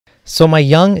So my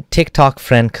young TikTok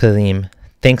friend Kareem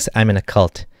thinks I'm in a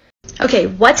cult. Okay,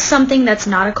 what's something that's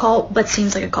not a cult but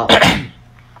seems like a cult?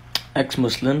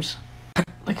 Ex-Muslims.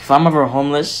 Like if I'm ever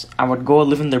homeless, I would go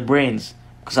live in their brains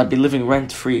because I'd be living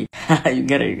rent-free. You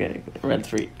get it,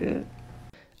 rent-free. Yeah.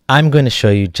 I'm going to show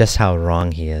you just how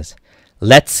wrong he is.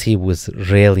 Let's see who's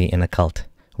really in a cult.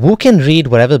 Who can read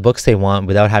whatever books they want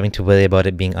without having to worry about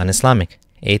it being un-Islamic?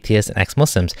 Atheists and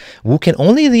ex-Muslims. Who can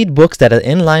only read books that are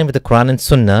in line with the Quran and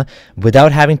Sunnah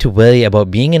without having to worry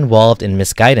about being involved in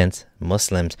misguidance?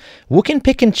 Muslims. Who can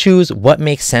pick and choose what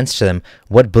makes sense to them,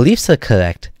 what beliefs are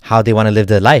correct, how they want to live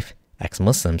their life?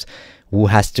 Ex-Muslims. Who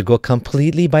has to go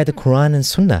completely by the Quran and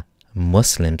Sunnah?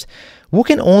 Muslims. Who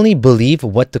can only believe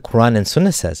what the Quran and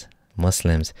Sunnah says?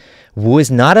 Muslims. Who is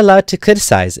not allowed to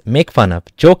criticize, make fun of,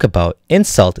 joke about,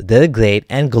 insult their great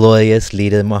and glorious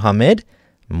leader Muhammad?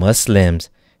 Muslims.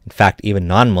 In fact, even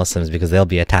non-Muslims, because they'll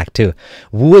be attacked too.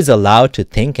 Who is allowed to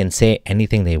think and say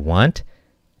anything they want?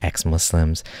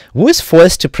 Ex-Muslims. Who is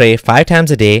forced to pray 5 times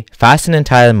a day, fast an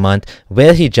entire month,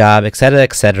 wear hijab,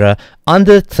 etc.,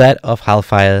 under threat of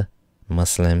hellfire?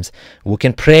 Muslims. Who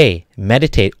can pray,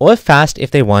 meditate, or fast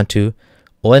if they want to,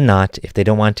 or not if they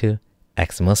don't want to?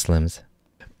 Ex-Muslims.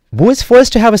 Who is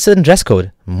forced to have a certain dress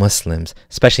code? Muslims,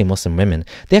 especially Muslim women.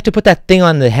 They have to put that thing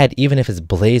on their head even if it's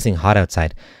blazing hot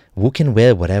outside. Who can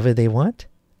wear whatever they want?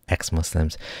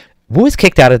 Ex-Muslims. Who is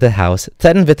kicked out of the house,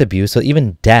 threatened with abuse or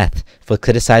even death for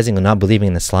criticizing or not believing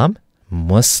in Islam?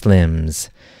 Muslims.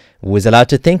 Who is allowed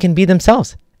to think and be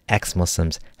themselves?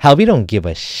 Ex-Muslims. Hell, we don't give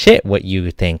a shit what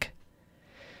you think.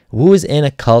 Who is in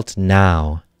a cult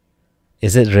now?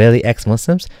 Is it really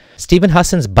ex-Muslims? Stephen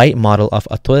Hassan's BITE model of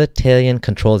authoritarian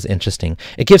control is interesting.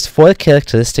 It gives 4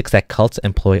 characteristics that cults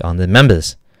employ on their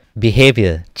members.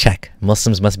 Behavior, check.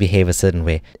 Muslims must behave a certain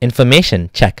way. Information,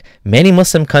 check. Many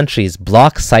Muslim countries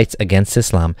block sites against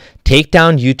Islam, take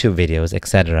down YouTube videos,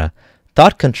 etc.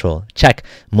 Thought control, check.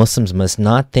 Muslims must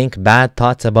not think bad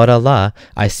thoughts about Allah.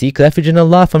 I seek refuge in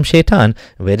Allah from shaitan.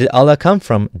 Where did Allah come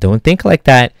from? Don't think like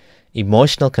that.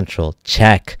 Emotional control,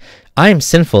 check. I am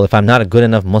sinful if I'm not a good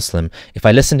enough Muslim, if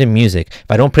I listen to music, if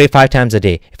I don't pray 5 times a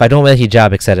day, if I don't wear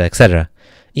hijab, etc.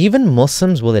 Even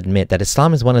Muslims will admit that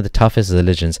Islam is one of the toughest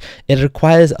religions. It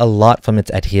requires a lot from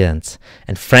its adherents.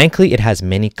 And frankly, it has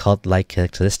many cult-like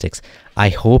characteristics. I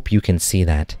hope you can see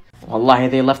that. Wallahi,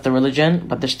 they left the religion,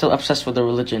 but they're still obsessed with the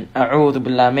religion. A'udhu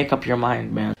billah, make up your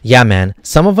mind, man. Yeah, man.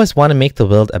 Some of us want to make the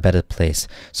world a better place.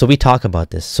 So we talk about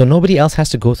this. So nobody else has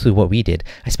to go through what we did.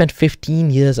 I spent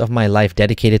 15 years of my life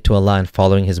dedicated to Allah and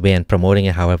following His way and promoting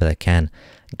it however I can.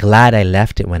 Glad I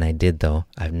left it when I did though.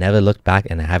 I've never looked back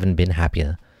and I haven't been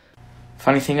happier.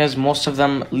 Funny thing is, most of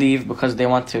them leave because they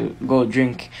want to go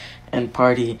drink and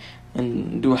party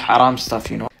and do haram stuff,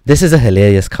 you know. This is a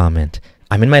hilarious comment.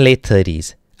 I'm in my late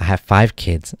 30s. I have 5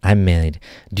 kids. I'm married.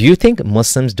 Do you think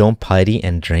Muslims don't party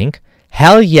and drink?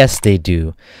 Hell yes, they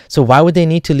do. So why would they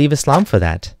need to leave Islam for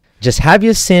that? Just have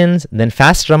your sins, then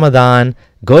fast Ramadan,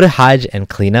 go to Hajj and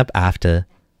clean up after.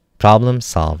 Problem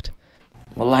solved.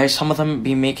 Wallahi, some of them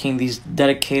be making these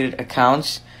dedicated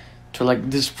accounts to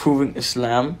like disproving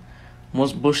Islam.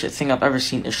 Most bullshit thing I've ever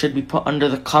seen. It should be put under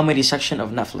the comedy section of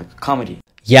Netflix. Comedy.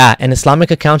 Yeah, an Islamic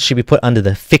account should be put under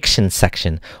the fiction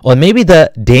section. Or maybe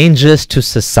the dangerous to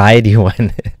society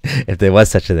one, if there was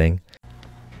such a thing.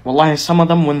 Wallahi, some of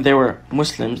them, when they were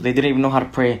Muslims, they didn't even know how to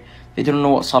pray. They didn't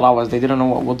know what salah was. They didn't know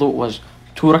what wudu was.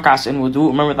 2 rak'ahs in wudu.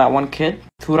 Remember that one kid?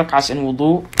 2 rak'ahs in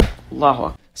wudu. Allahu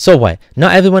Akbar. So what?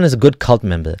 Not everyone is a good cult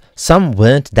member. Some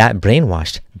weren't that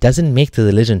brainwashed. Doesn't make the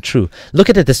religion true. Look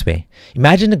at it this way.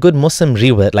 Imagine a good Muslim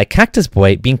revert like Cactus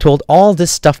Boy being told all this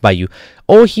stuff by you.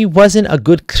 Oh, he wasn't a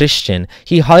good Christian.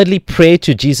 He hardly prayed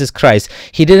to Jesus Christ.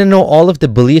 He didn't know all of the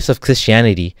beliefs of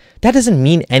Christianity. That doesn't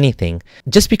mean anything.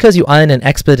 Just because you aren't an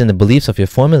expert in the beliefs of your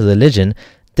former religion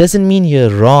doesn't mean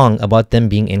you're wrong about them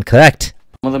being incorrect.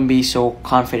 Some of them be so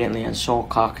confidently and so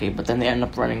cocky, but then they end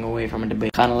up running away from a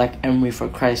debate. Kind of like Emery for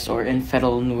Christ or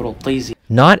Infidel Noodle Plazy.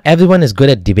 Not everyone is good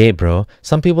at debate, bro.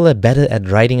 Some people are better at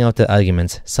writing out their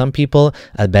arguments. Some people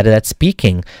are better at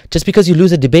speaking. Just because you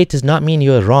lose a debate does not mean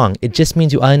you're wrong. It just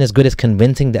means you aren't as good as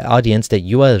convincing the audience that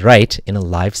you are right in a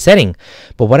live setting.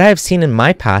 But what I have seen in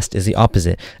my past is the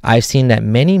opposite. I've seen that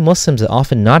many Muslims are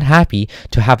often not happy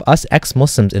to have us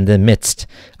ex-Muslims in their midst.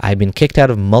 I've been kicked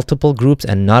out of multiple groups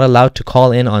and not allowed to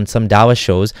call in on some dawah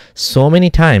shows so many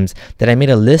times that I made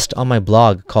a list on my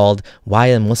blog called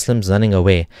Why Are Muslims Running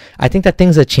Away? I think that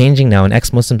things are changing now and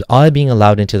ex-Muslims are being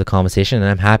allowed into the conversation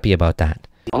and I'm happy about that.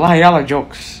 Wallahi, y'all are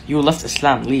jokes. You left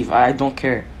Islam, leave. I don't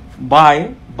care.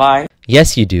 Bye.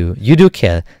 Yes, you do. You do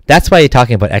care. That's why you're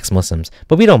talking about ex-Muslims.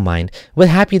 But we don't mind. We're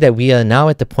happy that we are now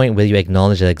at the point where you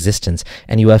acknowledge their existence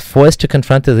and you are forced to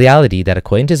confront the reality that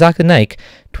according to Zakir Naik,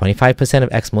 25% of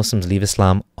ex-Muslims leave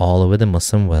Islam all over the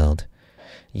Muslim world.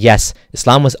 Yes,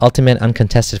 Islam was ultimate and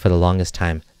uncontested for the longest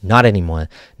time. Not anymore.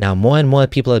 Now more and more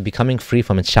people are becoming free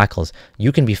from its shackles.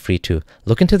 You can be free too.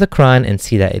 Look into the Quran and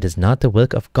see that it is not the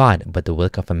work of God, but the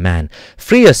work of a man.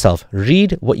 Free yourself.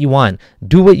 Read what you want.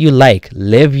 Do what you like.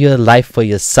 Live your life for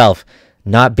yourself,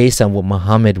 not based on what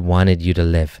Muhammad wanted you to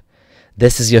live.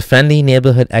 This is your friendly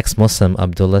neighborhood ex-Muslim,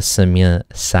 Abdullah Samir,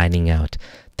 signing out.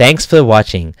 Thanks for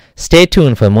watching. Stay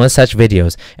tuned for more such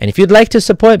videos, and if you'd like to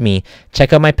support me,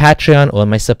 check out my Patreon or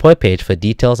my support page for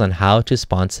details on how to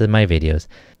sponsor my videos.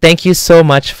 Thank you so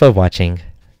much for watching.